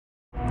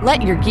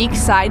Let your geek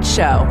side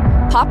show.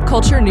 Pop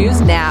culture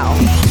news now.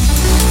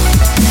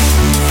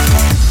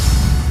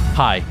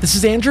 Hi, this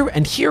is Andrew,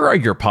 and here are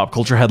your pop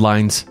culture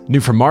headlines. New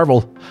from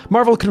Marvel.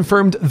 Marvel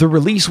confirmed the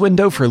release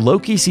window for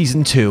Loki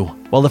Season 2.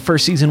 While the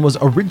first season was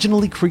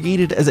originally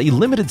created as a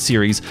limited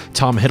series,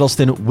 Tom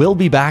Hiddleston will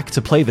be back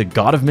to play the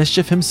God of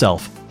Mischief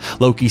himself.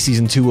 Loki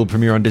Season 2 will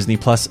premiere on Disney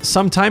Plus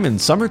sometime in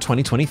summer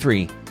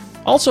 2023.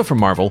 Also from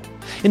Marvel,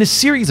 in a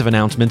series of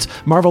announcements,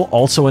 Marvel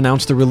also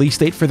announced the release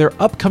date for their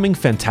upcoming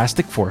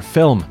Fantastic Four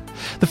film.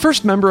 The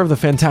first member of the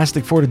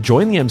Fantastic Four to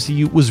join the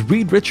MCU was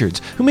Reed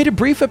Richards, who made a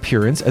brief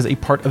appearance as a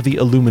part of the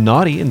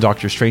Illuminati in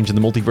Doctor Strange in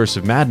the Multiverse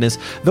of Madness,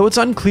 though it's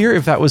unclear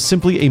if that was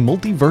simply a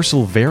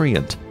multiversal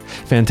variant.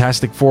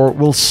 Fantastic Four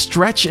will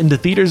stretch into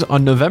theaters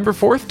on November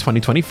 4th,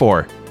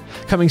 2024.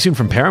 Coming soon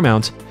from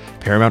Paramount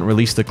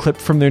released a clip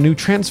from their new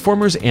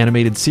Transformers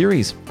animated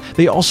series.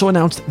 They also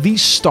announced the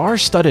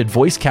star-studded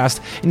voice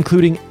cast,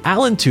 including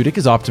Alan Tudyk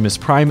as Optimus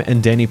Prime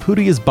and Danny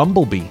Pudi as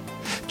Bumblebee.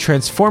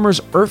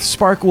 Transformers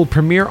Earthspark will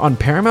premiere on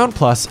Paramount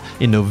Plus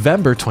in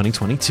November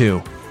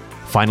 2022.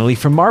 Finally,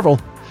 from Marvel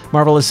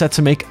is set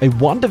to make a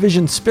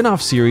WandaVision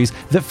spin-off series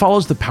that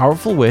follows the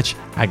powerful witch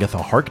Agatha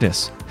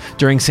Harkness.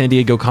 During San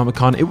Diego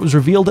Comic-Con, it was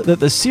revealed that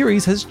the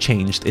series has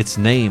changed its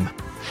name.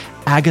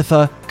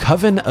 Agatha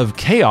Coven of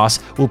Chaos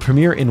will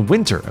premiere in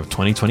winter of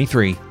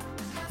 2023.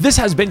 This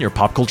has been your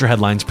Pop Culture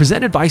Headlines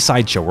presented by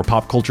Sideshow, where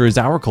pop culture is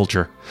our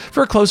culture.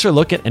 For a closer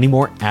look at any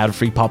more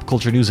ad-free pop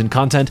culture news and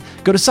content,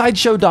 go to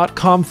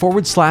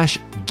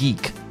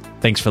sideshow.com/geek.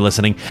 Thanks for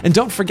listening, and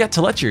don't forget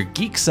to let your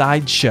geek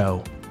side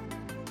show.